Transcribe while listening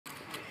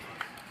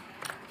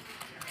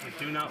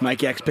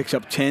Mike X picks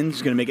up 10.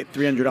 He's going to make it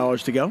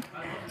 $300 to go.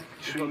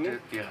 Treat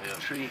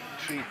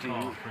to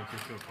you.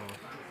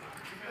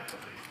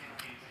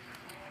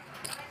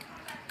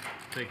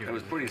 It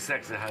was pretty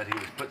sexy how he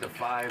was put the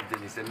 5,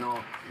 then he said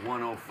no,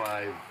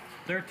 105.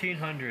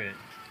 1,300.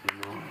 You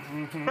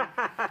know?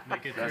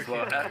 That's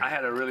why I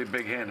had a really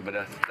big hand,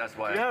 but that's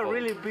why. Yeah,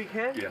 really big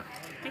hand. Yeah.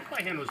 I think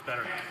my hand was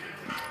better.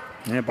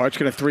 Yeah, Bart's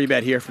going to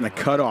 3-bet here from the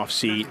cutoff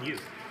seat.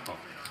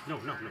 No.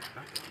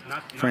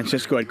 Not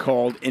Francisco had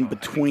called in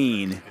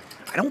between.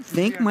 I don't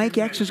think Mike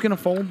X is going to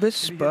fold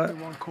this, but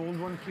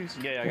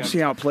we'll see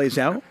how it plays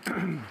out.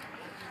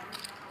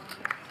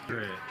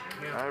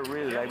 I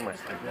really like my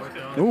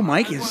stuff. Oh,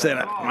 Mike's going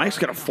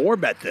to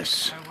 4-bet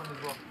this.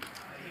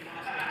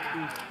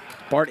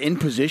 Bart in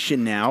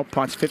position now.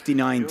 Pot's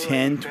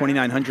 59-10,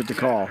 2,900 to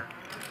call.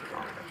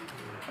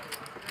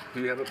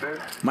 Do you have a pair?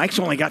 Mike's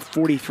only got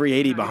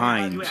 43.80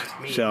 behind,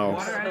 so.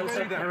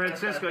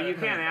 Francisco, you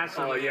can't ask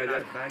him. Oh yeah,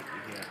 that bank.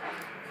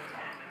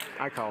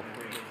 I call.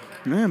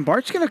 Man,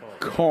 Bart's going to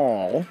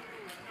call.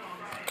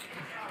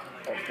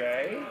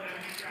 Okay.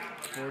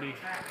 42.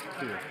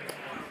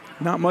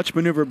 Not much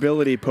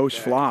maneuverability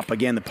post-flop.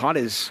 Again, the pot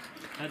is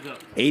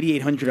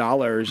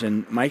 $8,800,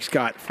 and Mike's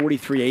got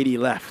 43.80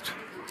 left.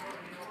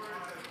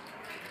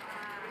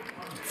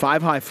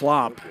 5-high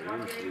flop.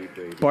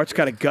 Bart's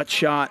got a gut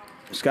shot.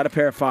 He's got a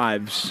pair of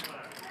 5s.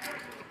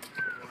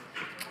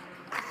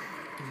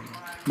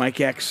 Mike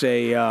X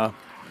a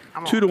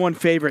 2-to-1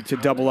 favorite to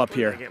double up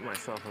here. Get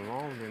myself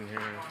involved in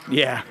here.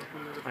 Yeah.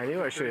 I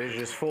knew I should have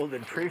just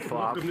folded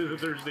pre-flop. Welcome to the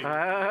Thursday.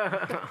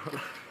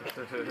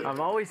 I'm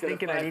always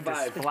thinking I need to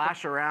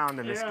splash around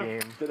in this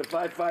game. To the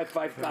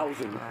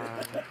 5,000.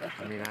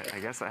 I mean, I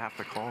guess I have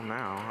to call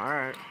now. All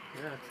right.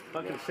 Yeah,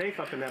 fucking safe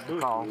up in that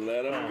booth. Call.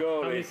 Let him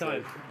go. How many they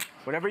said. times?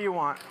 Whatever you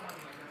want.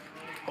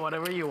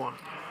 Whatever you want.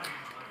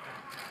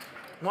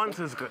 Once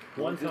is good.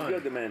 Once is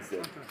good, the man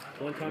said.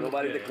 One time.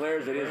 Nobody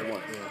declares it is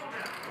once.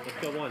 Let's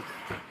go once.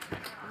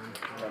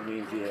 That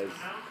means he has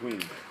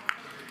queen.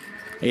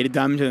 8 of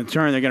diamonds in the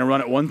turn. They're going to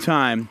run it one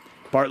time.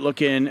 Bart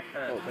looking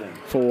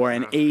for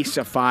an ace,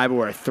 a 5,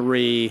 or a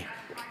 3.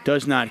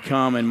 Does not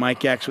come, and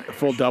Mike X with the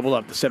full double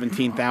up to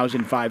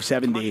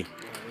 17,570.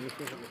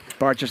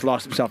 Bart just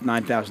lost himself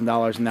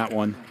 $9,000 in that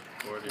one.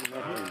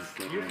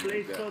 You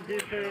play so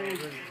different.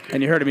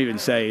 And you heard him even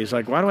say, he's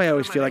like, why do I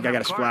always feel like I got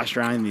to splash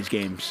around in these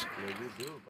games?